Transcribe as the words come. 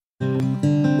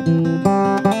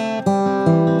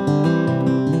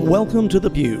Welcome to The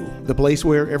Pew, the place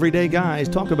where everyday guys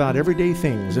talk about everyday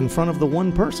things in front of the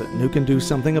one person who can do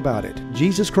something about it,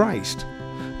 Jesus Christ.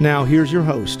 Now here's your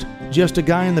host, just a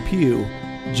guy in the pew,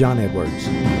 John Edwards.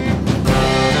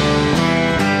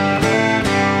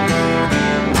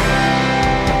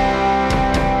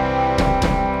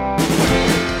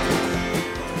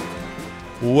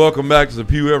 Welcome back to The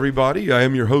Pew, everybody. I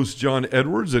am your host, John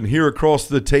Edwards, and here across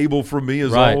the table from me,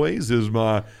 as always, is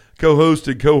my co-host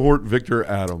and cohort, Victor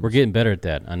Adams. We're getting better at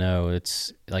that. I know.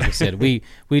 It's like I said, we're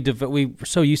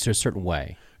so used to a certain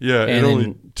way. Yeah, and it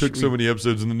only took so many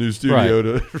episodes in the new studio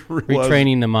to realize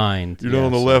retraining the mind. You're not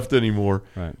on the left anymore.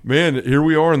 Right. Man, here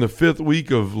we are in the 5th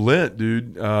week of Lent,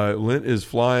 dude. Lent is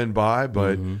flying by,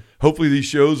 but hopefully these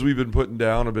shows we've been putting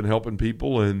down have been helping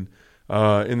people and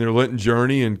in their Lenten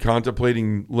journey and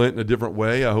contemplating Lent in a different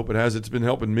way. I hope it has. It's been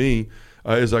helping me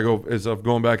as I've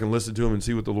gone back and listened to them and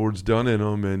see what the Lord's done in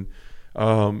them. And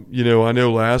I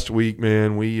know last week,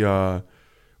 man, we had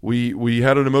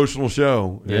an emotional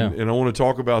show, and I want to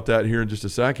talk about that here in just a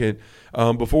second.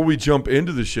 Before we jump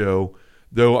into the show,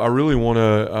 though, I really want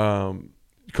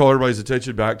to call everybody's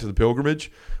attention back to the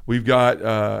pilgrimage. We've got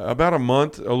about a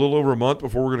little over a month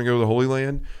before we're going to go to the Holy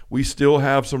Land. We still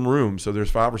have some room, so there's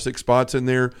 5 or 6 spots in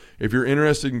there. If you're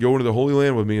interested in going to the Holy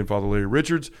Land with me and Father Larry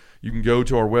Richards, you can go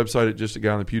to our website at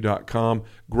justaguyonthepew.com,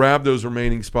 grab those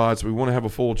remaining spots. We want to have a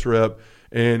full trip,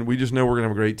 and we just know we're going to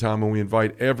have a great time, and we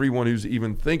invite everyone who's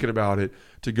even thinking about it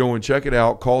to go and check it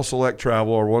out. Call Select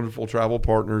Travel, our wonderful travel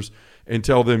partners, and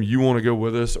tell them you want to go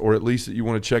with us, or at least that you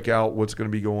want to check out what's going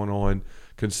to be going on.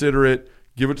 Consider it.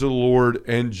 Give it to the Lord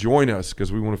and join us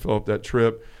because we want to fill up that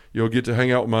trip. You'll get to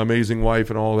hang out with my amazing wife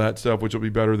and all that stuff, which will be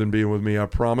better than being with me, I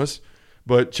promise.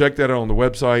 But check that out on the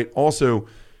website. Also,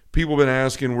 people have been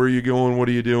asking, where are you going? What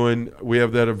are you doing? We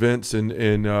have that events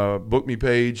and Book Me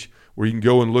page where you can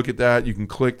go and look at that. You can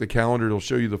click the calendar. It'll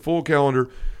show you the full calendar.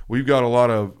 We've got a lot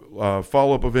of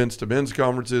follow-up events to men's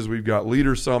conferences. We've got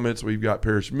leader summits. We've got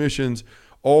parish missions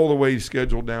all the way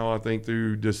scheduled now, I think,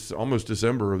 through almost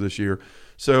December of this year.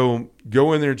 So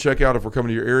go in there and check out if we're coming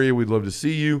to your area. We'd love to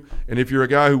see you. And if you're a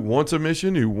guy who wants a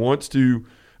mission, who wants to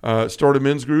start a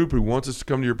men's group, who wants us to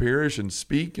come to your parish and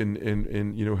speak and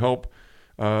help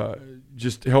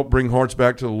help bring hearts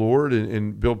back to the Lord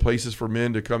and build places for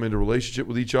men to come into relationship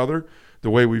with each other, the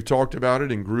way we've talked about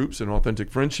it in groups and authentic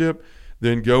friendship,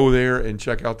 then go there and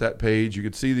check out that page. You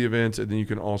can see the events, and then you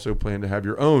can also plan to have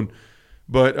your own.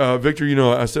 But Victor,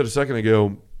 I said a second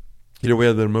ago, we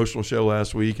had the emotional show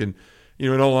last week, and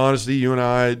in all honesty, you and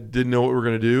I didn't know what we were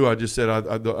going to do. I just said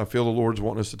I feel the Lord's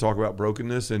wanting us to talk about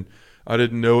brokenness, and I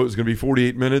didn't know it was going to be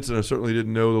 48 minutes, and I certainly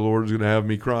didn't know the Lord was going to have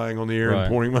me crying on the air and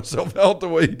pouring myself out the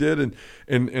way He did,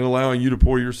 and allowing you to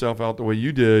pour yourself out the way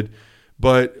you did.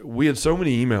 But we had so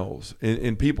many emails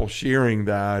and people sharing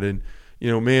that, and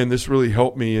man, this really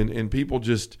helped me, and people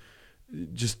just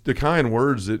the kind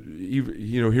words that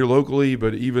here locally,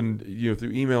 but even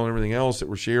through email and everything else that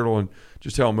were shared on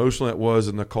just how emotional it was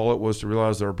and the call it was to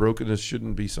realize that our brokenness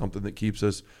shouldn't be something that keeps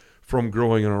us from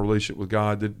growing in our relationship with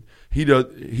God. That He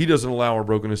doesn't allow our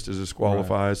brokenness to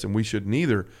disqualify us, and we shouldn't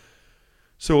either.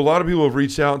 So a lot of people have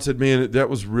reached out and said, "Man, that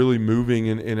was really moving,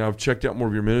 and I've checked out more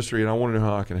of your ministry, and I want to know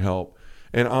how I can help."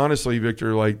 And honestly,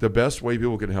 Victor, like the best way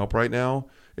people can help right now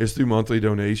is through monthly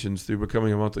donations, through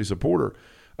becoming a monthly supporter.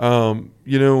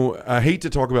 I hate to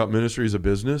talk about ministry as a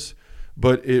business,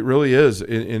 but it really is.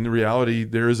 In reality,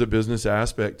 there is a business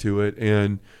aspect to it.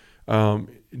 And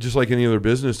just like any other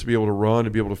business, to be able to run,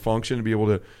 to be able to function, to be able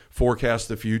to forecast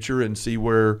the future and see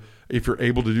where, if you're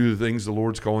able to do the things the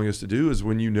Lord's calling us to do, is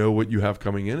when you know what you have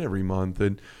coming in every month.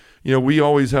 And, we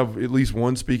always have at least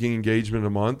one speaking engagement a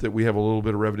month that we have a little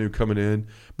bit of revenue coming in.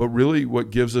 But really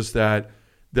what gives us that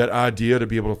idea to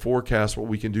be able to forecast what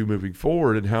we can do moving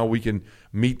forward and how we can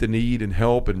meet the need and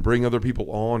help and bring other people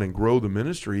on and grow the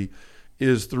ministry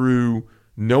is through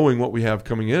knowing what we have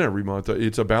coming in every month.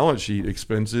 It's a balance sheet,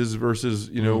 expenses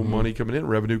versus, money coming in,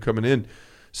 revenue coming in.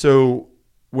 So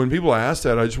when people ask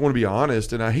that, I just want to be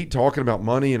honest, and I hate talking about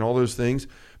money and all those things,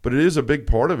 but it is a big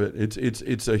part of it.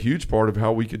 It's a huge part of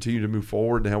how we continue to move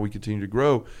forward and how we continue to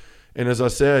grow. And as I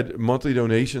said, monthly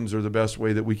donations are the best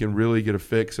way that we can really get a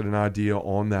fix and an idea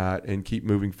on that and keep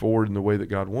moving forward in the way that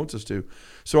God wants us to.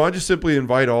 So I just simply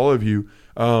invite all of you.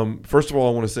 First of all,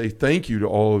 I want to say thank you to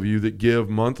all of you that give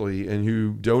monthly and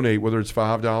who donate, whether it's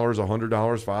 $5, $100,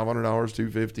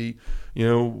 $500,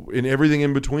 $250, and everything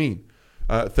in between.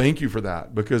 Thank you for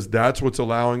that, because that's what's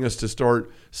allowing us to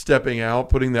start stepping out,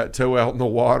 putting that toe out in the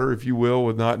water, if you will,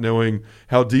 with not knowing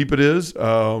how deep it is.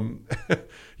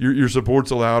 Your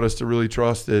support's allowed us to really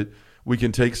trust that we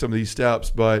can take some of these steps.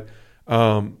 But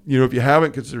if you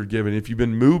haven't considered giving, if you've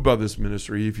been moved by this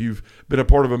ministry, if you've been a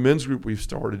part of a men's group we've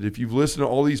started, if you've listened to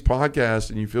all these podcasts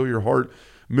and you feel your heart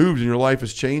moved and your life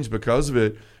has changed because of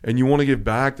it, and you want to give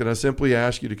back, then I simply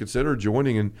ask you to consider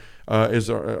joining as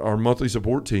our monthly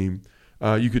support team.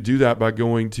 You could do that by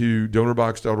going to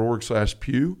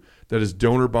donorbox.org/pew. That is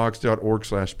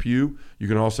donorbox.org/pew. You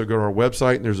can also go to our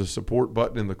website, and there's a support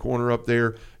button in the corner up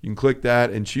there. You can click that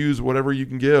and choose whatever you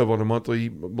can give on a monthly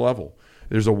level.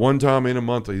 There's a one-time and a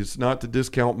monthly. It's not to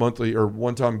discount monthly or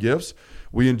one-time gifts.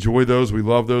 We enjoy those. We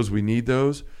love those. We need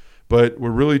those. But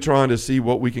we're really trying to see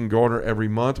what we can garner every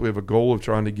month. We have a goal of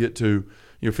trying to get to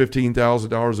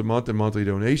 $15,000 a month in monthly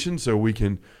donations, so we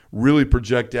can really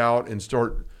project out and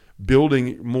start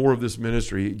building more of this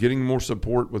ministry, getting more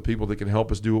support with people that can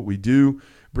help us do what we do,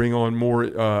 bring on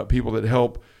more people that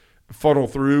help funnel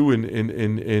through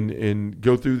and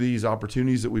go through these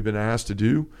opportunities that we've been asked to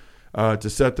do, to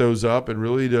set those up, and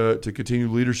really to continue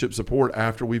leadership support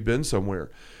after we've been somewhere.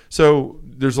 So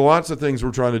there's lots of things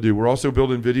we're trying to do. We're also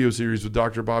building video series with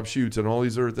Dr. Bob Schutz and all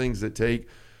these other things that take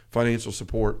financial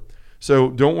support. So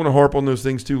don't want to harp on those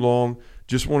things too long.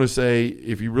 Just want to say,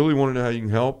 if you really want to know how you can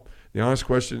help, the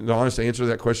honest answer to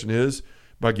that question is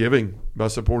by giving, by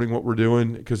supporting what we're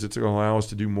doing, because it's going to allow us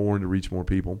to do more and to reach more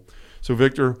people. So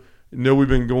Victor, I know we've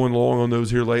been going long on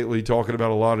those here lately, talking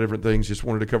about a lot of different things. Just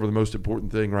wanted to cover the most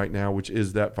important thing right now, which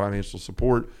is that financial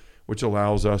support, which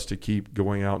allows us to keep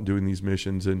going out and doing these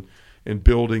missions and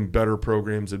building better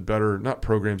programs and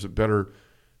better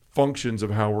functions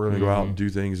of how we're going to go out and do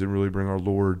things and really bring our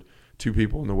Lord to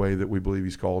people in the way that we believe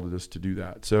He's called us to do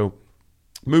that. So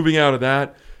moving out of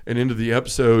that and into the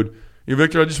episode,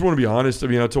 Victor, I just want to be honest. I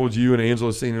mean, I told you and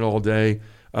Angela seen it all day.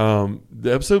 The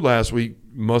episode last week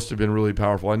must have been really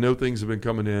powerful. I know things have been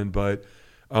coming in, but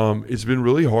it's been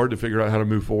really hard to figure out how to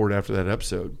move forward after that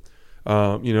episode.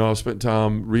 I've spent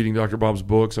time reading Dr. Bob's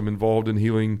books. I'm involved in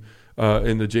healing,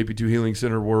 in the JP2 Healing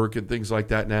Center work and things like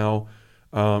that now.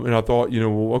 And I thought,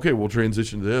 we'll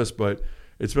transition to this, but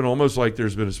it's been almost like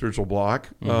there's been a spiritual block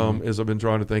as I've been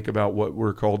trying to think about what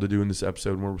we're called to do in this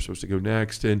episode and where we're supposed to go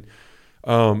next. And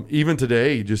even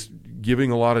today, just giving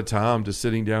a lot of time to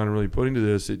sitting down and really putting to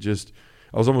this,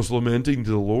 I was almost lamenting to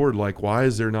the Lord, like, why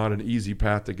is there not an easy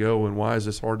path to go, and why is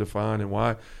this hard to find, and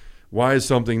why is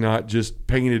something not just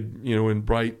painted, in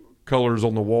bright colors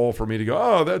on the wall for me to go,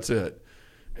 oh, that's it.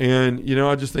 And,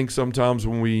 I just think sometimes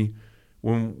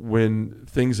when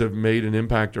things have made an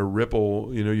impact or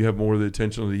ripple, you have more of the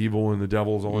attention of the evil and the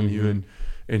devil's on you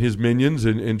and his minions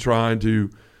and trying to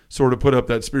sort of put up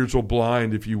that spiritual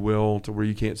blind, if you will, to where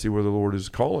you can't see where the Lord is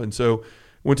calling. So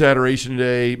went to adoration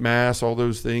today, mass, all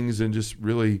those things, and just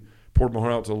really poured my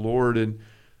heart out to the Lord. And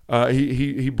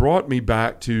he brought me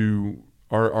back to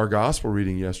our gospel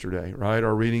reading yesterday, right?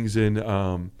 Our readings in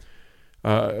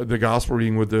the gospel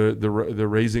reading with the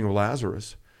raising of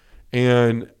Lazarus.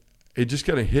 And it just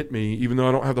kind of hit me, even though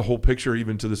I don't have the whole picture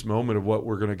even to this moment of what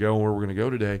we're going to go and where we're going to go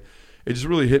today. It just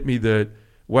really hit me that,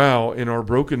 wow, in our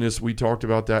brokenness, we talked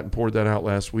about that and poured that out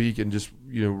last week and just,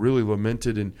 really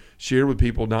lamented and shared with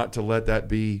people not to let that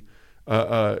be,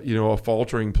 a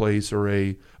faltering place or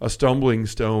a stumbling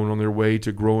stone on their way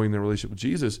to growing their relationship with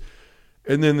Jesus.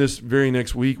 And then this very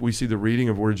next week, we see the reading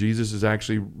of where Jesus is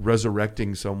actually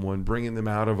resurrecting someone, bringing them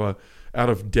out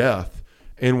of death.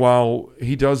 And while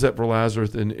he does that for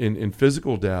Lazarus in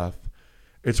physical death,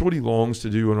 it's what he longs to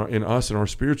do in us in our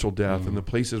spiritual death, and the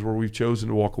places where we've chosen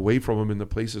to walk away from him, and the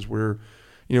places where,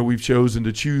 we've chosen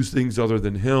to choose things other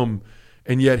than him,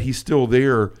 and yet he's still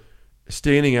there,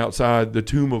 standing outside the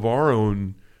tomb of our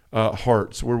own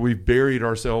hearts, where we've buried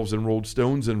ourselves and rolled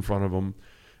stones in front of him,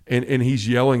 and he's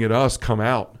yelling at us, "Come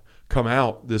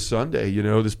out this Sunday,"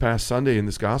 this past Sunday in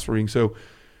this gospel reading. So,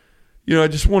 I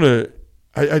just want to.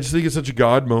 I just think it's such a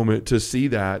God moment to see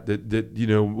that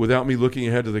without me looking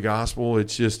ahead to the gospel,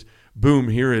 it's just, boom,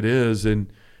 here it is. And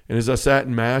as I sat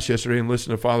in Mass yesterday and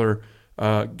listened to Father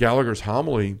Gallagher's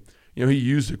homily, he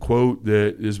used a quote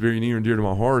that is very near and dear to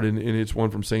my heart, and it's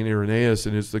one from St. Irenaeus,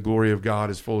 and it's, "The glory of God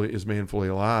is man fully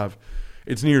alive."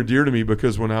 It's near and dear to me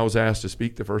because when I was asked to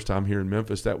speak the first time here in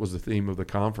Memphis, that was the theme of the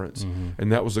conference.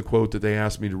 And that was a quote that they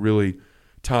asked me to really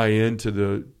tie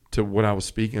into to what I was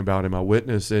speaking about in my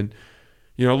witness. And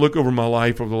I look over my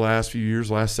life over the last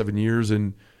 7 years,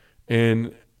 and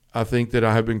I think that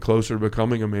I have been closer to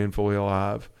becoming a man fully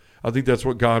alive. I think that's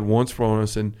what God wants from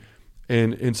us.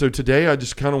 And so today I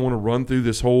just kind of want to run through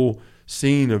this whole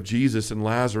scene of Jesus and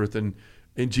Lazarus and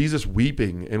Jesus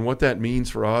weeping and what that means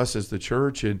for us as the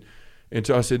church and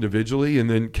to us individually, and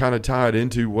then kind of tie it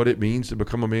into what it means to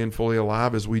become a man fully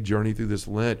alive as we journey through this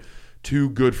Lent to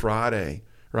Good Friday,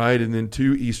 right? And then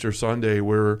to Easter Sunday,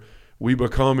 where we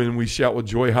become and we shout with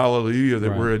joy, hallelujah, that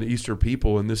Right. we're an Easter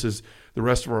people, and this is the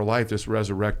rest of our life, this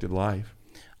resurrected life.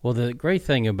 Well, the great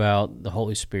thing about the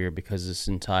Holy Spirit, because it's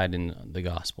tied in the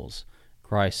Gospels,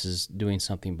 Christ is doing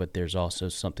something, but there's also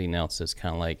something else that's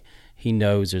kind of like he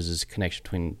knows there's this connection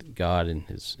between God and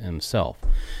himself.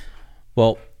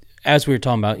 Well, as we were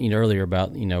talking about earlier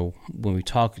about when we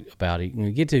talk about it, when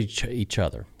we get to each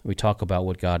other, we talk about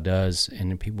what God does,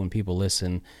 and when people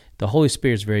listen, the Holy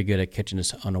Spirit is very good at catching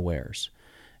us unawares.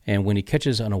 And when he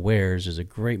catches unawares, there's a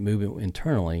great movement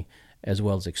internally as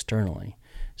well as externally.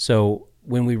 So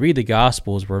when we read the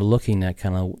Gospels, we're looking at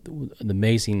kind of the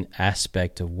amazing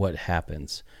aspect of what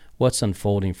happens, what's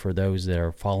unfolding for those that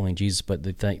are following Jesus. But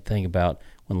the thing about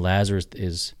when Lazarus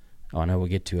is, I know we'll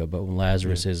get to it, but when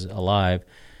Lazarus is alive,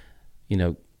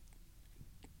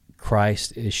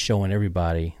 Christ is showing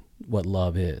everybody what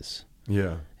love is.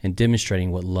 Yeah. And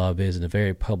demonstrating what love is in a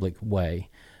very public way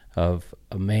of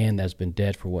a man that's been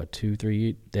dead for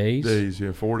 2-3 days?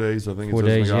 4 days, I think 4 it says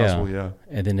days, in the Gospel, yeah.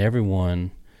 And then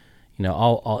everyone,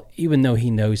 even though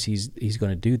he knows he's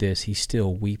going to do this, he's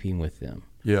still weeping with them.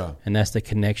 Yeah. And that's the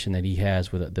connection that he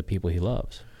has with the people he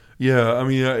loves. Yeah, I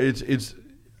mean,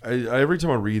 every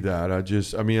time I read that,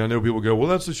 I know people go, well,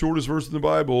 that's the shortest verse in the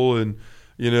Bible, and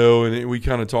we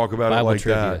kind of talk about Bible it like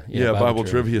trivia. that. Yeah, Bible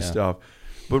trivia yeah. stuff.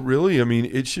 But really, I mean,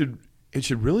 it should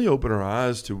really open our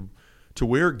eyes to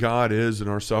where God is in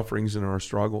our sufferings and our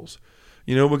struggles.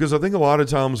 Because I think a lot of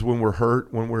times when we're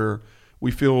hurt, when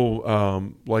we feel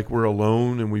like we're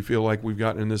alone, and we feel like we've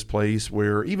gotten in this place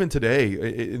where even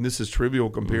today, and this is trivial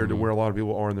compared to where a lot of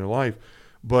people are in their life,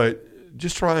 but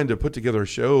just trying to put together a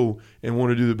show and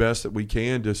want to do the best that we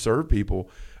can to serve people,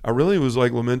 I really was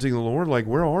like lamenting the Lord, like,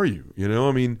 where are you?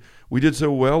 I mean, we did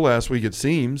so well last week, it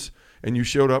seems, and you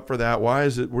showed up for that.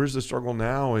 Where's the struggle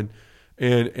now?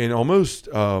 And almost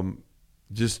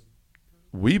just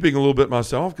weeping a little bit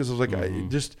myself, because I was like,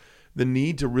 just the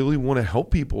need to really want to help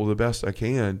people the best I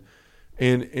can,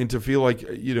 and to feel like,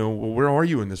 well, where are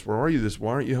you in this? Where are you this?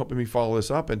 Why aren't you helping me follow this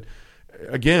up? And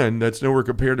again, that's nowhere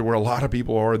compared to where a lot of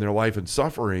people are in their life and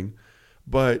suffering.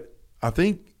 But I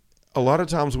think a lot of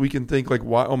times we can think like,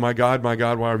 why, oh my God,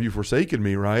 why have you forsaken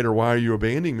me, right? Or why are you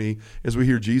abandoning me? As we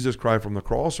hear Jesus cry from the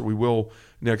cross, or we will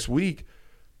next week.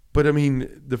 But I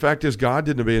mean, the fact is God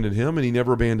didn't abandon him, and he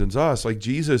never abandons us. Like,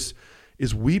 Jesus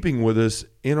is weeping with us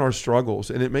in our struggles.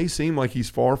 And it may seem like he's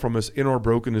far from us in our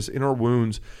brokenness, in our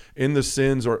wounds, in the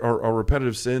sins, or our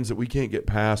repetitive sins that we can't get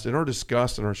past, in our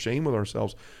disgust and our shame with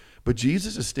ourselves. But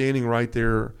Jesus is standing right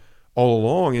there all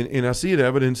along. And I see it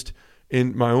evidenced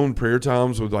in my own prayer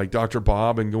times with like Dr.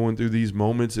 Bob, and going through these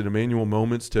moments and Emmanuel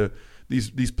moments to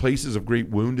these places of great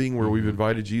wounding where we've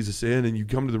invited Jesus in, and you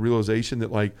come to the realization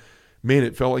that, like, man,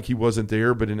 it felt like he wasn't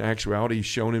there, but in actuality, he's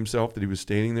shown himself that he was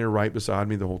standing there right beside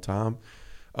me the whole time.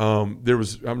 I'm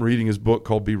reading his book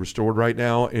called Be Restored right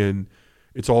now, and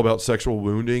it's all about sexual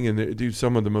wounding, and they do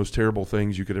some of the most terrible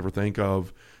things you could ever think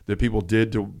of that people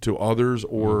did to others,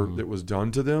 or that was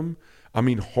done to them. I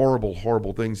mean, horrible,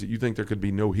 horrible things that you think there could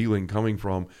be no healing coming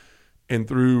from. And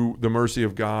through the mercy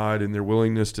of God and their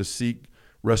willingness to seek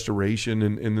restoration,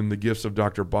 and then the gifts of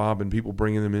Dr. Bob and people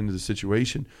bringing them into the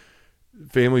situation,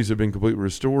 families have been completely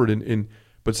restored.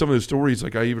 But some of the stories,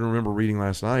 like I even remember reading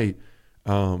last night,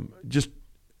 just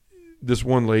this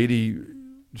one lady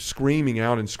screaming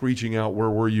out and screeching out, "Where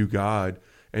were you, God?"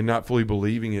 and not fully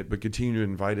believing it, but continue to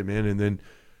invite him in. And then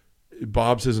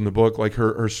Bob says in the book, like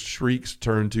her shrieks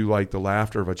turned to like the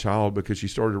laughter of a child, because she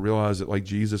started to realize that like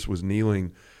Jesus was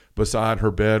kneeling beside her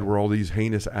bed where all these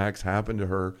heinous acts happened to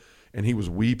her, and he was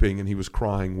weeping and he was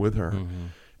crying with her.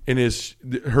 And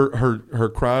her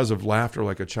cries of laughter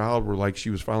like a child were like she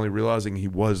was finally realizing he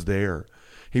was there.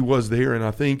 He was there. And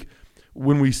I think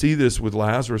when we see this with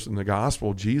Lazarus in the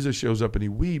gospel, Jesus shows up and he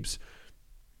weeps.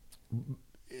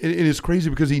 It is crazy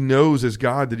because he knows as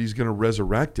God that he's going to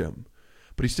resurrect him.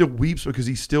 But he still weeps because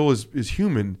he still is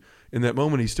human in that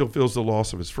moment. He still feels the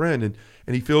loss of his friend, and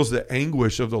he feels the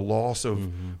anguish of the loss of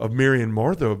Mary and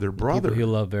Martha, of their brother. People he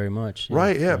loved very much. Yeah.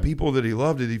 Right, yeah, people that he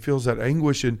loved, and he feels that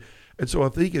anguish. And so I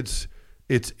think it's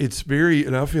very,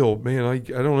 and I feel, man, I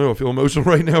don't know, I feel emotional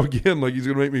right now again, like he's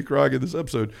going to make me cry in this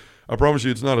episode. I promise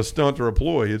you it's not a stunt or a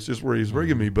ploy. It's just where he's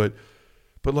bringing me. But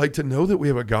like to know that we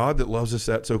have a God that loves us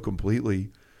that so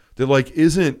completely, that like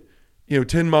isn't,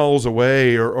 10 miles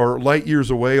away or light years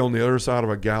away on the other side of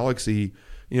a galaxy,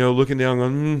 looking down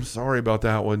going, sorry about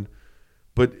that one.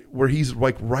 But where he's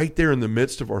like right there in the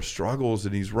midst of our struggles,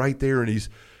 and he's right there, and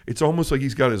it's almost like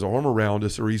he's got his arm around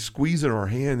us, or he's squeezing our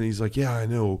hand, and he's like, yeah, I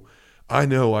know.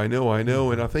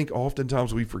 And I think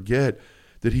oftentimes we forget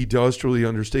that he does truly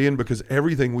understand, because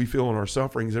everything we feel in our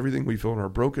sufferings, everything we feel in our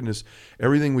brokenness,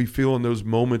 everything we feel in those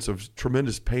moments of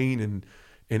tremendous pain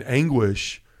and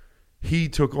anguish, he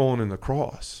took on in the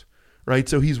cross, right?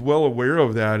 So he's well aware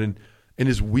of that. And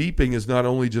his weeping is not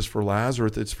only just for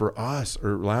Lazarus, it's for us,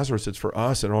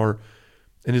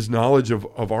 and his knowledge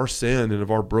of our sin and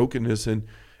of our brokenness. And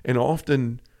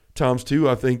often times too,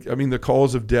 the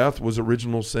cause of death was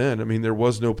original sin. I mean, there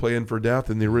was no plan for death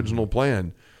in the original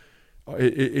plan.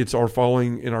 It's our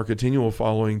following and our continual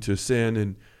following to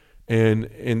sin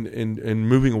and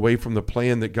moving away from the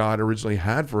plan that God originally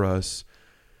had for us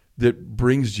that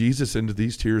brings Jesus into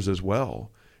these tears as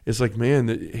well. It's like, man,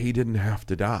 that he didn't have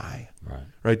to die,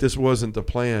 right? This wasn't the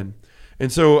plan.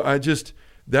 And so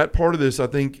that part of this, I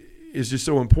think, is just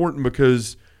so important,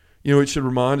 because, it should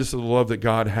remind us of the love that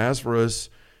God has for us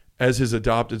as his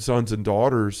adopted sons and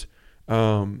daughters,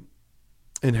 and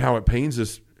how it pains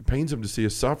him to see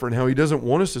us suffer, and how he doesn't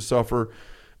want us to suffer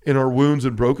in our wounds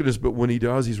and brokenness, but when he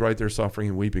does, he's right there suffering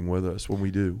and weeping with us when we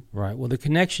do. Right. Well, the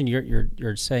connection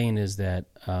you're saying is that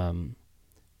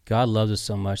God loves us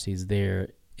so much that he's there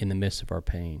in the midst of our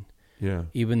pain. Yeah.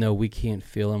 Even though we can't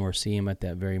feel him or see him at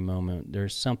that very moment,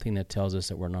 there's something that tells us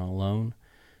that we're not alone.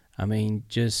 I mean,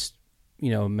 just,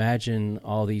 imagine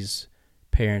all these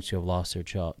parents who have lost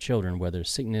their children, whether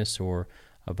it's sickness or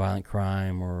a violent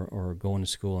crime or going to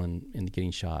school and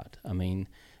getting shot. I mean,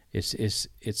 it's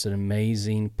an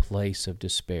amazing place of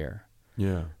despair.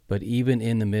 Yeah. But even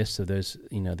in the midst of those,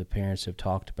 the parents have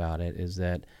talked about it, is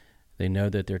that they know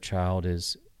that their child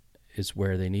is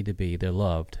where they need to be. They're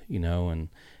loved,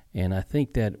 and I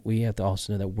think that we have to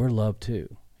also know that we're loved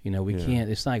too. We can't,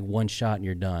 it's not like one shot and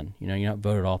you're done. You're not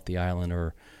voted off the island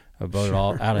or voted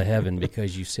out of heaven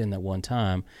because you sinned that one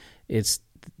time. It's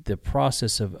the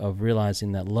process of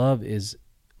realizing that love is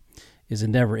a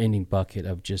never-ending bucket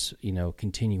of just,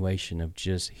 continuation of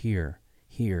just here,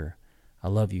 I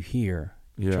love you here.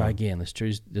 Yeah. Try again. Let's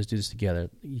do this together.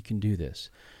 You can do this.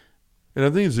 And I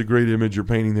think it's a great image you're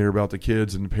painting there about the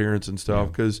kids and the parents and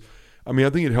stuff, because, I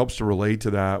think it helps to relate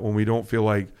to that when we don't feel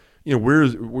like,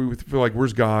 we feel like,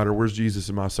 where's God or where's Jesus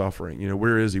in my suffering?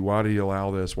 Where is he? Why did he allow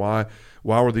this? Why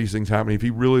were these things happening? If he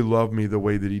really loved me the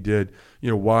way that he did,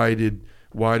 why did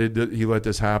he let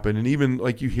this happen? And even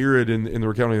like you hear it in the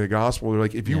recounting of the gospel, they're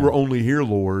like, if you were only here,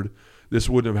 Lord, this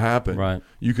wouldn't have happened. Right.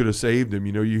 You could have saved him.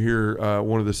 You hear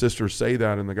one of the sisters say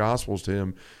that in the gospels to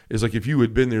him, is like, if you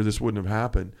had been there, this wouldn't have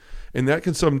happened. And that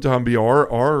can sometimes be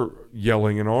our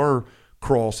yelling and our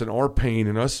cross and our pain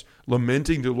and us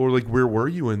lamenting to the Lord, like, where were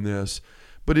you in this?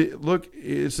 But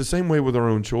it's the same way with our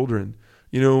own children.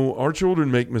 Our children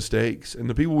make mistakes, and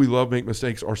the people we love make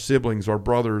mistakes, our siblings, our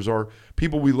brothers, our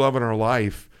people we love in our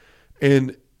life.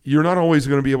 And you're not always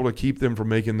going to be able to keep them from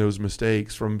making those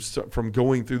mistakes, from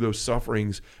going through those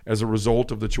sufferings as a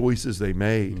result of the choices they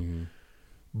made. Mm-hmm.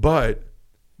 But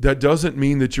that doesn't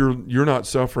mean that you're not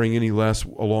suffering any less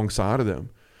alongside of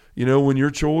them. When your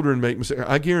children make mistakes,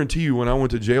 I guarantee you, when I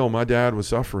went to jail, my dad was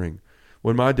suffering.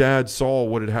 When my dad saw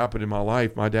what had happened in my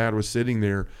life, my dad was sitting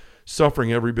there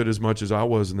suffering every bit as much as I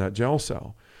was in that jail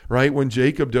cell, right? When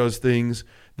Jacob does things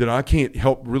that I can't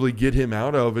help really get him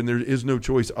out of, and there is no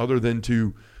choice other than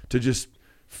to just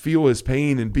feel his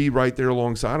pain and be right there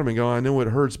alongside him and go, I know it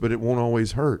hurts, but it won't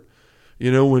always hurt.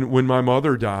 When my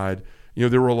mother died,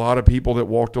 there were a lot of people that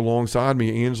walked alongside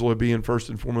me, Angela being first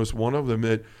and foremost one of them,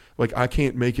 that, like, I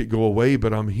can't make it go away,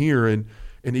 but I'm here. And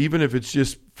even if it's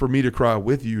just for me to cry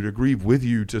with you, to grieve with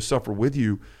you, to suffer with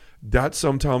you, that's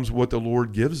sometimes what the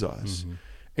Lord gives us. Mm-hmm.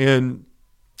 And,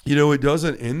 it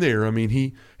doesn't end there.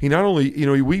 He not only,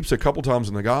 he weeps a couple times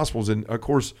in the Gospels, and of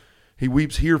course he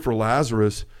weeps here for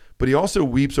Lazarus, but he also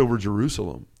weeps over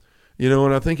Jerusalem,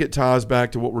 and I think it ties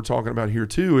back to what we're talking about here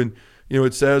too. And,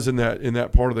 it says in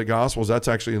that part of the Gospels, that's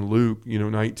actually in Luke,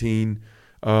 19,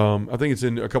 I think it's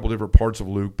in a couple different parts of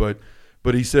Luke, but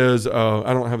he says,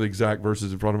 I don't have the exact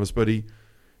verses in front of us, but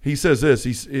he says this,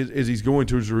 as he's going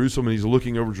to Jerusalem and he's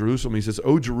looking over Jerusalem, he says,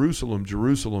 "O Jerusalem,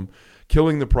 Jerusalem,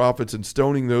 killing the prophets and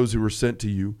stoning those who were sent to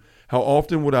you. How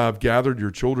often would I have gathered your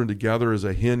children together as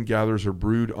a hen gathers her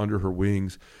brood under her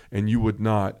wings, and you would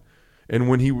not. And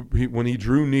when he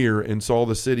drew near and saw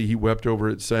the city, he wept over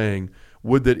it, saying,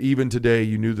 would that even today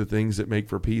you knew the things that make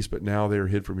for peace, but now they are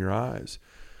hid from your eyes."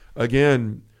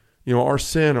 Again, our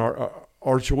sin,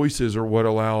 our choices are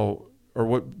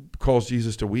what caused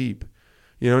Jesus to weep.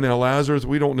 Now Lazarus,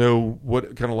 we don't know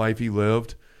what kind of life he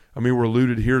lived. We're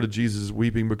alluded here to Jesus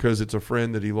weeping because it's a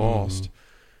friend that he lost. Mm-hmm.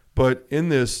 But in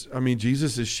this,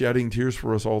 Jesus is shedding tears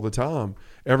for us all the time.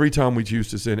 Every time we choose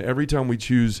to sin, every time we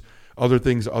choose other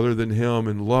things other than him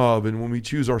and love, and when we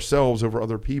choose ourselves over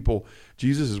other people,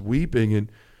 Jesus is weeping.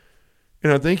 And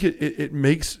And I think it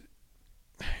makes,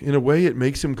 in a way, it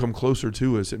makes him come closer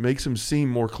to us. It makes him seem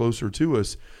more closer to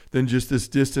us than just this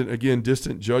distant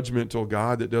judgmental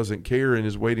God that doesn't care and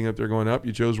is waiting up there going, up,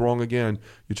 you chose wrong again.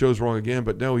 You chose wrong again.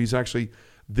 But no, he's actually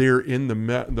there in the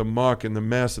muck and the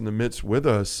mess in the midst with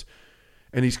us.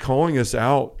 And he's calling us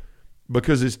out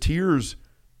because his tears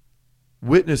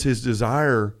witness his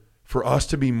desire for us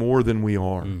to be more than we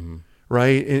are,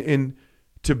 right? And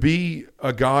to be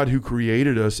a God who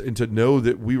created us and to know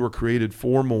that we were created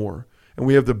for more and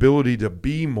we have the ability to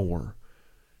be more.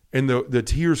 And the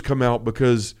tears come out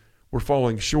because we're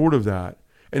falling short of that.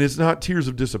 And it's not tears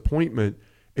of disappointment.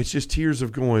 It's just tears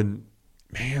of going,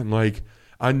 man, like,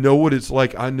 I know what it's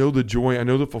like. I know the joy. I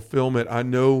know the fulfillment. I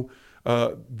know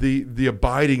the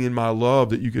abiding in my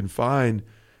love that you can find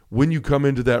when you come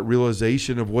into that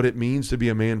realization of what it means to be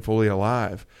a man fully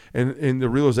alive, and the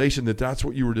realization that that's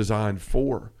what you were designed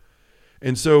for.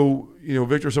 And so,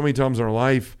 Victor, so many times in our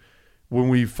life, when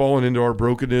we've fallen into our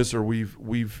brokenness or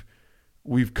we've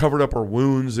covered up our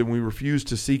wounds and we refuse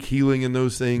to seek healing in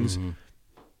those things,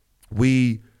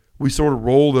 we sort of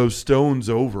roll those stones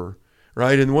over,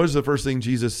 right? And what is the first thing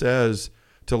Jesus says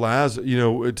to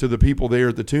Lazarus, to the people there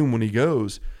at the tomb when he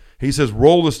goes? He says,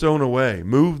 roll the stone away,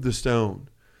 move the stone.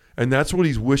 And that's what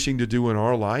he's wishing to do in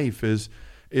our life is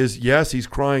yes, he's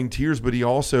crying tears, but he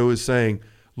also is saying,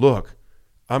 look,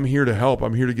 I'm here to help.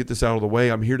 I'm here to get this out of the way.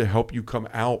 I'm here to help you come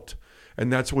out.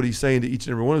 And that's what he's saying to each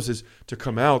and every one of us is to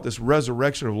come out. This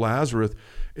resurrection of Lazarus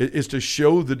is to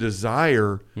show the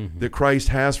desire that Christ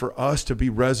has for us to be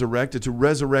resurrected, to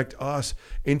resurrect us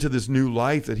into this new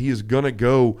life that he is going to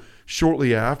go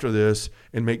shortly after this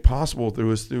and make possible through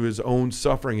his own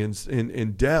suffering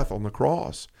and death on the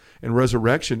cross. And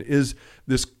resurrection is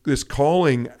this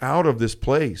calling out of this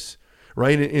place,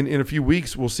 right? In a few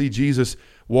weeks, we'll see Jesus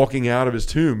walking out of his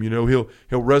tomb. He'll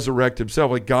resurrect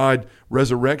himself, like God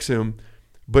resurrects him.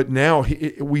 But now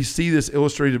we see this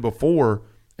illustrated before,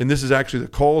 and this is actually the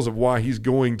cause of why he's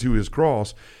going to his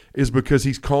cross, is because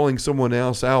he's calling someone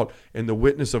else out and the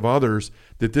witness of others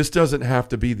that this doesn't have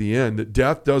to be the end, that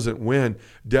death doesn't win.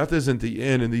 Death isn't the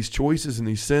end, and these choices and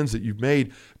these sins that you've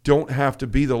made don't have to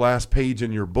be the last page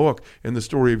in your book and the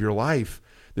story of your life.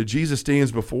 That Jesus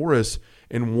stands before us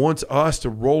and wants us to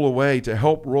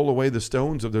help roll away the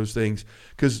stones of those things,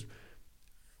 because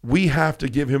we have to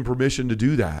give him permission to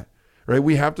do that, right?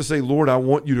 We have to say, Lord, I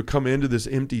want you to come into this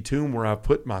empty tomb where I've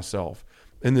put myself,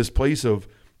 in this place of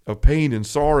pain and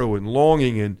sorrow and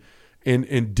longing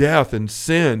and death and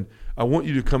sin. I want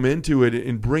you to come into it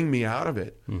and bring me out of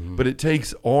it. But it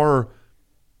takes our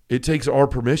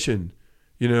permission,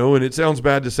 and it sounds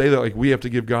bad to say that, like we have to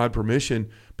give God permission,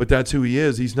 but that's who he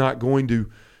is. He's not going to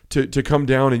come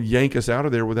down and yank us out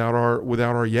of there without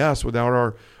our yes, without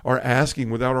our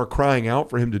asking, without our crying out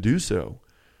for him to do so.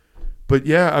 But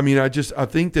yeah, I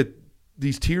think that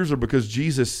these tears are because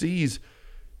Jesus sees,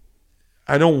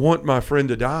 I don't want my friend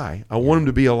to die. I want him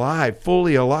to be alive,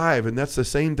 fully alive. And that's the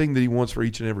same thing that he wants for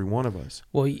each and every one of us.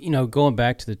 Well, going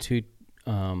back to the two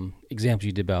examples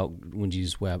you did about when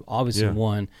Jesus wept, obviously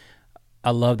one,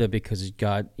 I love that because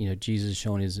God, Jesus is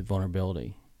showing his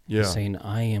vulnerability. Yeah. He's saying,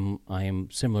 I am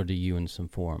similar to you in some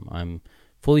form. I'm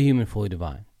fully human, fully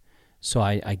divine. So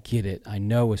I get it. I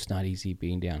know it's not easy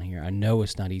being down here. I know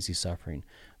it's not easy suffering,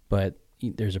 but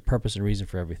there's a purpose and reason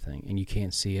for everything, and you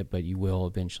can't see it, but you will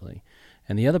eventually.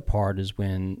 And the other part is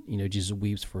when, Jesus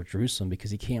weeps for Jerusalem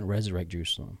because he can't resurrect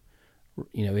Jerusalem.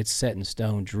 It's set in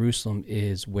stone. Jerusalem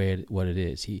is what it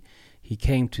is. He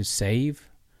came to save,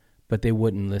 but they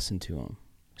wouldn't listen to him.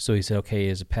 So he said, okay,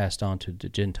 is it passed on to the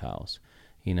Gentiles,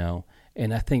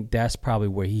 And I think that's probably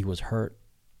where he was hurt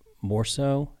more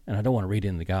so. And I don't want to read it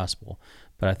in the gospel,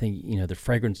 but I think, the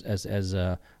fragrance, as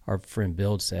our friend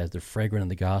Bill says, the fragrance of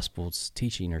the gospel's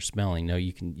teaching or smelling,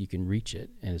 you can reach it,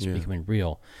 and it's becoming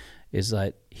real. Is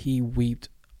that he wept,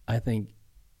 I think,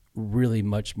 really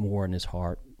much more in his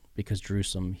heart because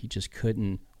Jerusalem, he just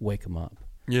couldn't wake him up.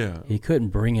 Yeah. He couldn't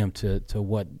bring him to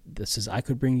what this is. I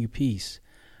could bring you peace.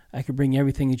 I could bring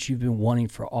everything that you've been wanting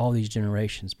for all these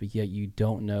generations, but yet you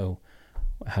don't know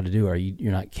how to do it, or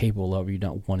you're not capable of it, you're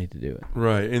not wanting to do it.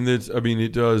 Right. And there's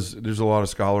a lot of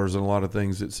scholars and a lot of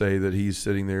things that say that he's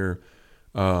sitting there,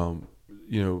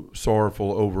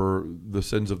 sorrowful over the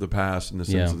sins of the past and the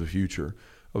sins of the future,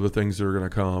 of the things that are going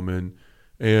to come. And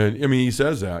he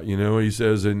says that, he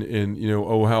says,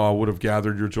 oh, how I would have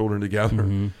gathered your children together,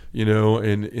 and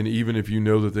even if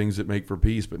the things that make for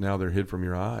peace, but now they're hid from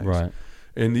your eyes. Right.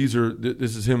 And this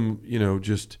is him,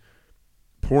 just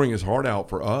pouring his heart out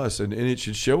for us. And it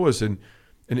should show us and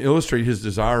illustrate his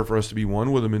desire for us to be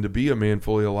one with him and to be a man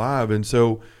fully alive. And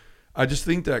so I just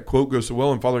think that quote goes so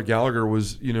well. And Father Gallagher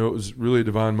was, it was really a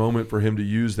divine moment for him to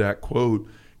use that quote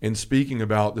in speaking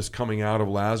about this coming out of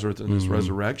Lazarus and this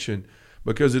resurrection,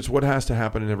 because it's what has to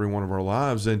happen in every one of our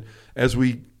lives. And as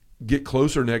we get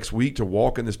closer next week to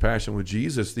walk in this passion with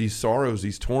Jesus, these sorrows,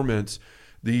 these torments,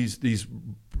 these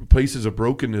places of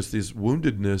brokenness, this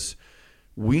woundedness,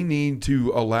 we need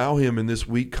to allow him in this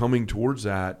week coming towards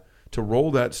that to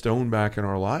roll that stone back in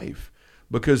our life,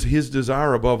 because his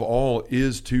desire above all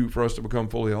is for us to become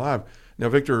fully alive. Now,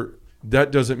 Victor,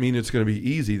 that doesn't mean it's going to be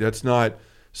easy. That's not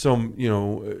some,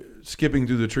 skipping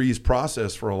through the trees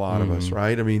process for a lot of us,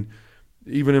 right? I mean,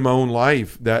 even in my own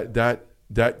life,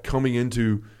 that coming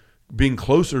into being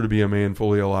closer to be a man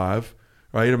fully alive,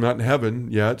 right? I'm not in heaven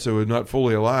yet, so I'm not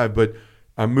fully alive, but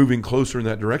I'm moving closer in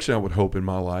that direction, I would hope, in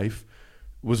my life,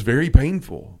 was very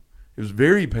painful. It was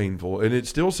very painful, and it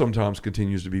still sometimes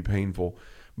continues to be painful,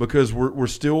 because we're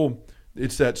still,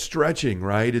 it's that stretching,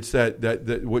 right? It's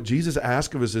that what Jesus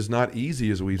asks of us is not easy,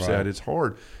 as we've said. It's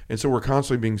hard. And so we're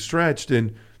constantly being stretched.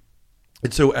 And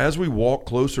so as we walk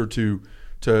closer to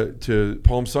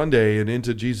Palm Sunday and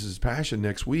into Jesus' Passion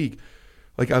next week,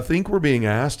 I think we're being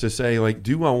asked to say,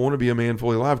 do I want to be a man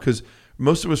fully alive? Because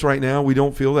most of us right now, we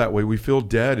don't feel that way. We feel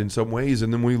dead in some ways.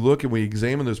 And then when we look and we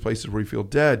examine those places where we feel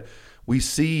dead, we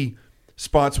see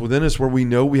spots within us where we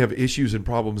know we have issues and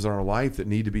problems in our life that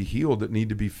need to be healed, that need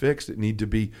to be fixed, that need to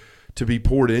be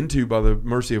poured into by the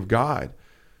mercy of God.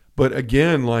 But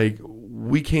again,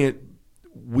 we can't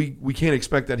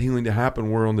expect that healing to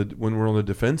happen when we're on the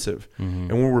defensive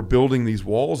and when we're building these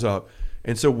walls up.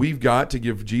 And so we've got to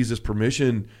give Jesus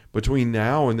permission between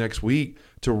now and next week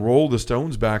to roll the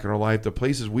stones back in our life,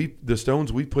 the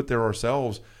stones we put there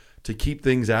ourselves to keep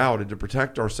things out and to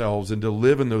protect ourselves and to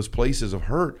live in those places of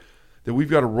hurt, that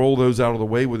we've got to roll those out of the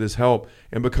way with his help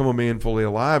and become a man fully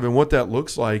alive. And what that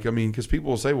looks like, because people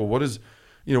will say, well, what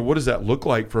does that look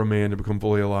like for a man to become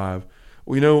fully alive?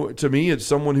 Well, to me, it's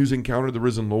someone who's encountered the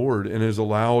risen Lord and has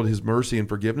allowed his mercy and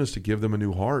forgiveness to give them a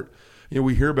new heart.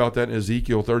 We hear about that in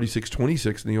Ezekiel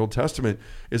 36:26 in the Old Testament,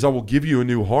 is I will give you a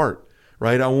new heart,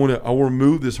 right? I will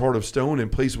remove this heart of stone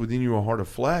and place within you a heart of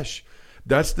flesh.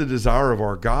 That's the desire of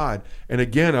our God. And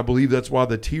again, I believe that's why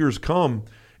the tears come,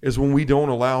 is when we don't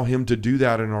allow him to do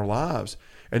that in our lives.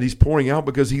 And he's pouring out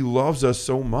because he loves us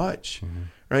so much,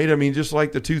 right? Just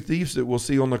like the two thieves that we'll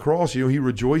see on the cross, he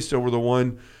rejoiced over the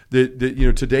one that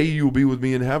today you will be with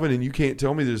me in heaven, and you can't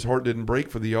tell me that his heart didn't break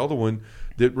for the other one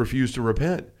that refused to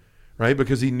repent, right?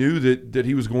 Because he knew that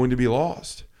he was going to be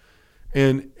lost.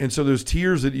 And so those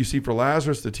tears that you see for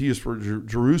Lazarus, the tears for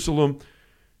Jerusalem,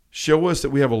 show us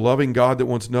that we have a loving God that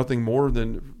wants nothing more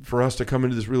than for us to come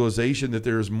into this realization that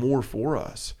there is more for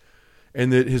us,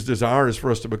 and that his desire is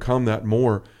for us to become that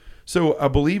more. So I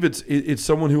believe it's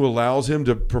someone who allows him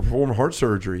to perform heart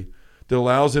surgery, that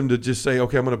allows him to just say,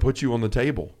 okay, I'm going to put you on the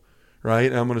table, right?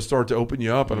 And I'm going to start to open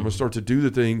you up, and I'm going to start to do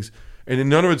the things. And then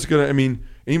none of it's going to,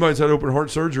 anybody's had open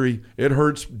heart surgery, it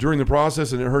hurts during the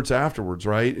process and it hurts afterwards,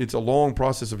 right? It's a long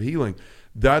process of healing.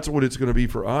 That's what it's going to be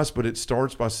for us, but it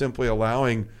starts by simply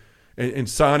allowing and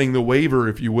signing the waiver,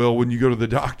 if you will, when you go to the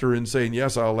doctor and saying,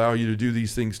 yes, I allow you to do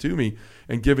these things to me,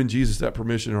 and giving Jesus that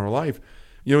permission in our life.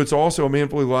 It's also a man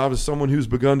fully alive as someone who's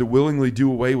begun to willingly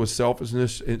do away with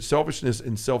selfishness and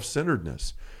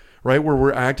self-centeredness, right? Where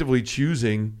we're actively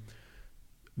choosing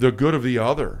the good of the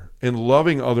other and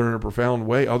loving others in a profound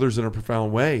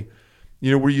way.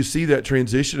 Where you see that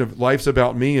transition of life's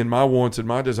about me and my wants and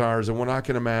my desires and what I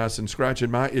can amass and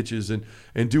scratching my itches and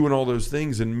doing all those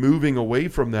things and moving away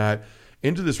from that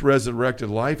into this resurrected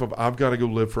life of I've got to go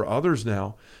live for others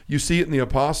now. You see it in the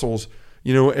apostles,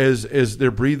 as they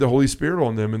breathe the Holy Spirit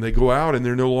on them and they go out and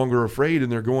they're no longer afraid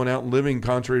and they're going out and living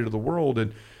contrary to the world,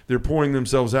 and they're pouring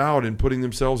themselves out and putting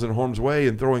themselves in harm's way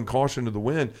and throwing caution to the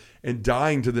wind and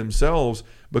dying to themselves,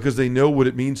 because they know what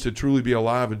it means to truly be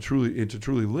alive and to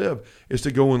truly live is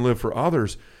to go and live for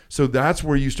others. So that's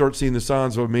where you start seeing the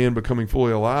signs of a man becoming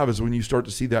fully alive, is when you start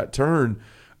to see that turn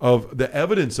of the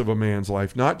evidence of a man's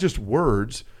life, not just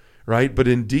words, right, but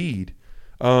in deed.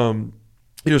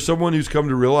 Someone who's come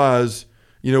to realize,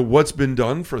 what's been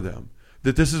done for them,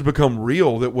 that this has become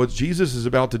real, that what Jesus is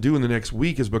about to do in the next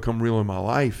week has become real in my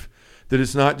life, that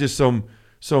it's not just some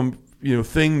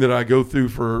thing that I go through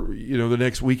for, the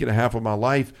next week and a half of my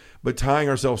life, but tying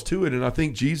ourselves to it. And I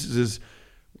think Jesus's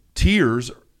tears,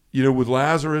 with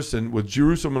Lazarus and with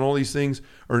Jerusalem and all these things,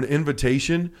 are an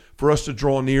invitation for us to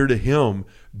draw near to him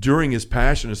during his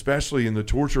passion, especially in the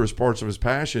torturous parts of his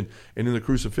passion and in the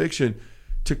crucifixion,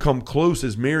 to come close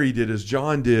as Mary did, as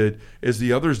John did, as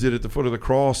the others did at the foot of the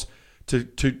cross,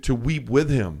 to weep with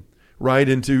him, right?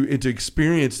 And to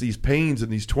experience these pains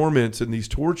and these torments and these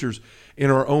tortures in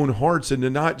our own hearts, and to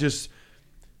not just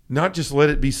let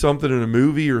it be something in a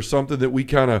movie or something that we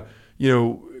kind of,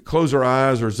 close our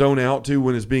eyes or zone out to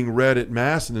when it's being read at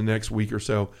Mass in the next week or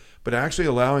so, but actually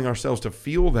allowing ourselves to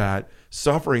feel that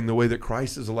suffering the way that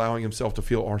Christ is allowing himself to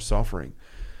feel our suffering.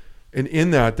 And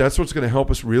in that's what's going to help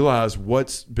us realize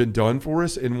what's been done for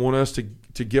us and want us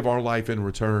to give our life in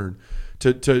return,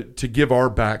 to give our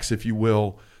backs, if you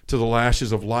will, to the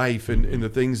lashes of life and the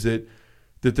things that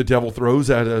the devil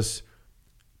throws at us,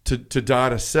 to die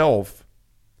to self,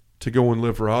 to go and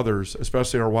live for others,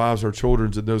 especially our wives, our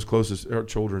children, and those closest, our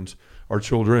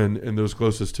children and those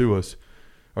closest to us,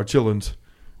 our children's.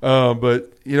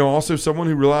 But, also someone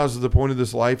who realizes the point of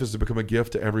this life is to become a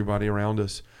gift to everybody around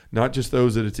us, not just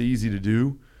those that it's easy to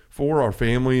do for, our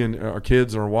family and our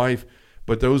kids and our wife,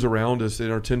 but those around us in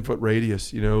our 10-foot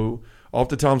radius.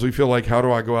 Oftentimes we feel like, how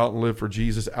do I go out and live for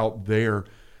Jesus out there?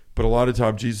 But a lot of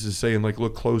times Jesus is saying, like,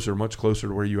 look closer, much closer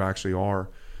to where you actually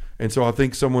are. And so I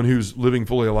think someone who's living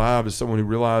fully alive is someone who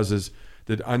realizes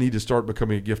that I need to start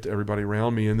becoming a gift to everybody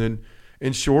around me. And then,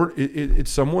 in short,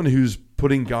 it's someone who's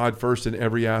putting God first in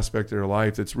every aspect of their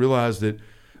life, that's realized that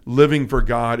living for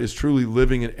God is truly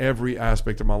living in every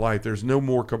aspect of my life. There's no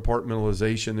more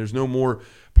compartmentalization. There's no more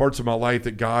parts of my life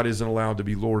that God isn't allowed to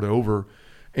be Lord over.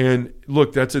 And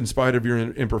look, that's in spite of your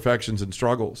imperfections and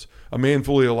struggles. A man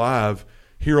fully alive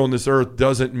here on this earth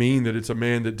doesn't mean that it's a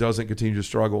man that doesn't continue to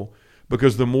struggle.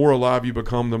 Because the more alive you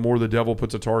become, the more the devil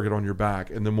puts a target on your back,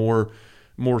 and the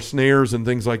more snares and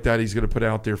things like that he's going to put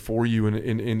out there for you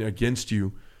and against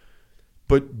you.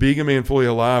 But being a man fully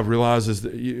alive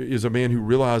is a man who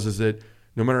realizes that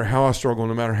no matter how I struggle,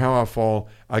 no matter how I fall,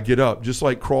 I get up. Just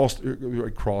like Christ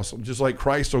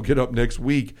will get up next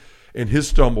week, and his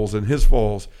stumbles and his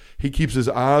falls, he keeps his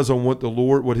eyes on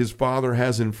what his Father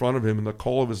has in front of him and the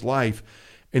call of his life.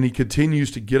 And he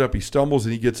continues to get up. He stumbles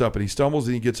and he gets up, and he stumbles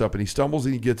and he gets up, and he stumbles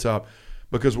and he gets up,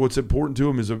 because what's important to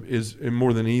him is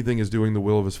more than anything is doing the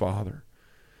will of his Father.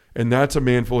 And that's a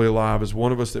man fully alive, is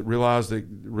one of us that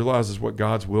realizes what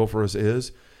God's will for us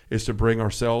is to bring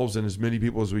ourselves and as many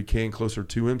people as we can closer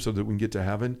to him, so that we can get to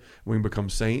heaven, we can become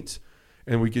saints.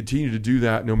 And we continue to do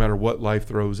that no matter what life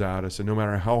throws at us and no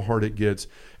matter how hard it gets.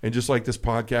 And just like this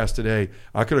podcast today,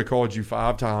 I could have called you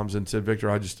 5 times and said, Victor,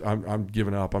 I'm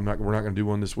giving up. We're not going to do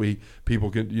one this week.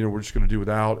 People can, we're just going to do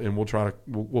without, and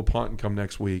we'll punt and come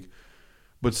next week.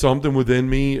 But something within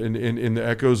me and in the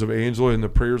echoes of Angela and the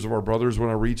prayers of our brothers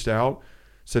when I reached out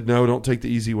said, no, don't take the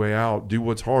easy way out. Do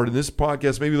what's hard. And this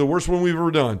podcast may be the worst one we've ever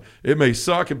done. It may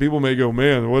suck and people may go,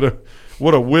 man,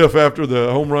 what a whiff after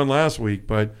the home run last week.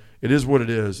 But it is what it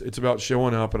is. It's about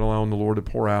showing up and allowing the Lord to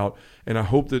pour out. And I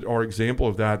hope that our example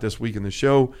of that this week in the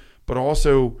show, but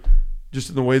also just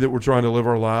in the way that we're trying to live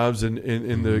our lives and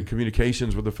in the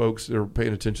communications with the folks that are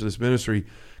paying attention to this ministry,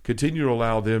 continue to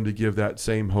allow them to give that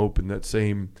same hope and that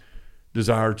same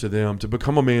desire to them to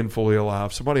become a man fully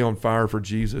alive, somebody on fire for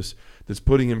Jesus, that's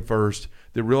putting him first,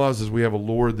 that realizes we have a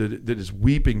Lord that is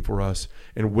weeping for us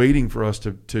and waiting for us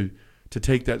to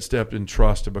take that step in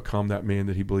trust to become that man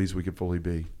that he believes we can fully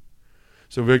be.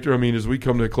 So, Victor, as we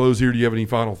come to a close here, do you have any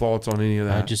final thoughts on any of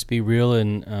that? Just be real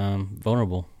and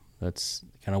vulnerable. That's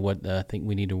kind of what I think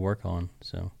we need to work on.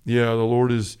 So, yeah, the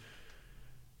Lord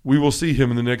we will see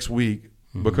him in the next week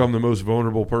become the most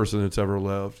vulnerable person that's ever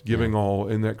lived, giving all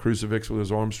in that crucifix with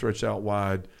his arms stretched out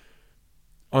wide,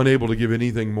 unable to give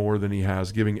anything more than he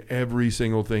has, giving every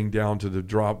single thing down to the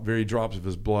very drops of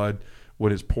his blood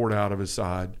when it's poured out of his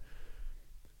side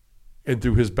and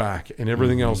through his back and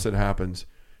everything else that happens.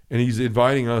 And he's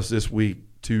inviting us this week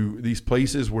to these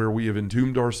places where we have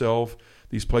entombed ourselves,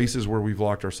 these places where we've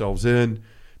locked ourselves in,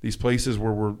 these places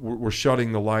where we're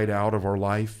shutting the light out of our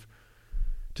life,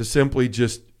 to simply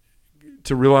just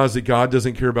to realize that God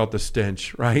doesn't care about the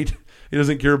stench, right? He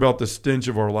doesn't care about the stench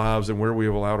of our lives and where we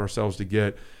have allowed ourselves to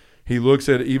get. He looks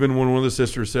at, even when one of the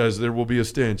sisters says there will be a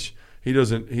stench, he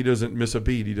doesn't miss a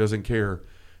beat. He doesn't care.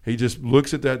 He just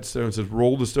looks at that stone and says,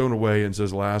 roll the stone away, and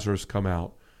says, Lazarus, come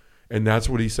out. And that's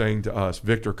what he's saying to us.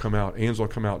 Victor, come out. Angela,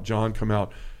 come out. John, come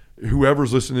out.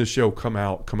 Whoever's listening to this show, come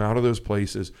out. Come out of those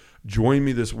places. Join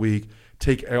me this week.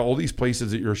 Take all these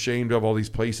places that you're ashamed of, all these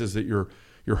places that you're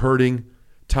hurting,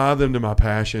 tie them to my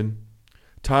passion.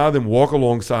 Tie them, walk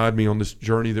alongside me on this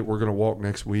journey that we're going to walk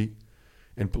next week,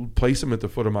 and place them at the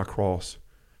foot of my cross.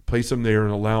 Place them there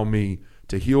and allow me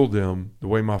to heal them the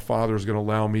way my Father is going to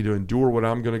allow me to endure what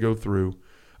I'm going to go through.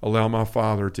 Allow my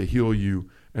Father to heal you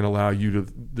and allow you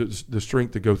the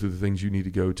strength to go through the things you need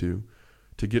to go to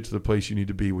get to the place you need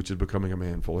to be, which is becoming a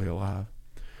man fully alive.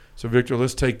 So, Victor,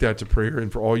 let's take that to prayer.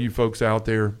 And for all you folks out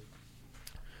there,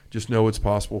 just know it's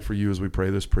possible for you as we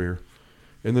pray this prayer.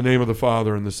 In the name of the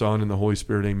Father, and the Son, and the Holy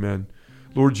Spirit, amen.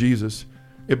 Lord Jesus,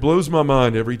 it blows my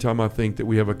mind every time I think that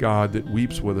we have a God that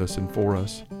weeps with us and for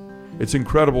us. It's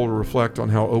incredible to reflect on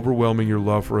how overwhelming your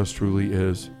love for us truly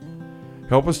is.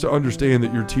 Help us to understand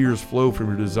that your tears flow from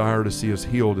your desire to see us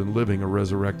healed and living a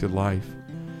resurrected life.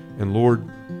 And Lord,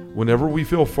 whenever we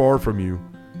feel far from you,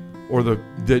 or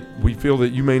that we feel that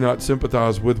you may not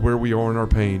sympathize with where we are in our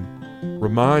pain,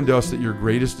 remind us that your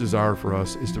greatest desire for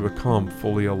us is to become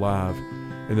fully alive,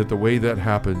 and that the way that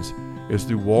happens is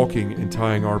through walking and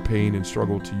tying our pain and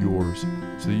struggle to yours,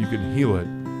 so that you can heal it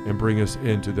and bring us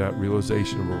into that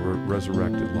realization of a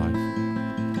resurrected life.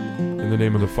 In the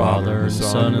name of the Father, and the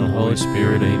Son, and the Holy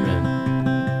Spirit, amen.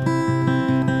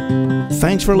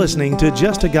 Thanks for listening to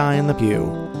Just a Guy in the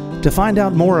Pew. To find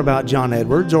out more about John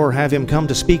Edwards or have him come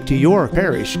to speak to your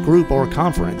parish, group, or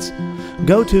conference,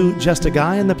 go to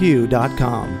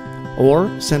justaguyinthepew.com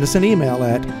or send us an email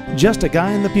at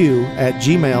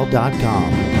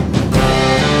justaguyinthepew@gmail.com.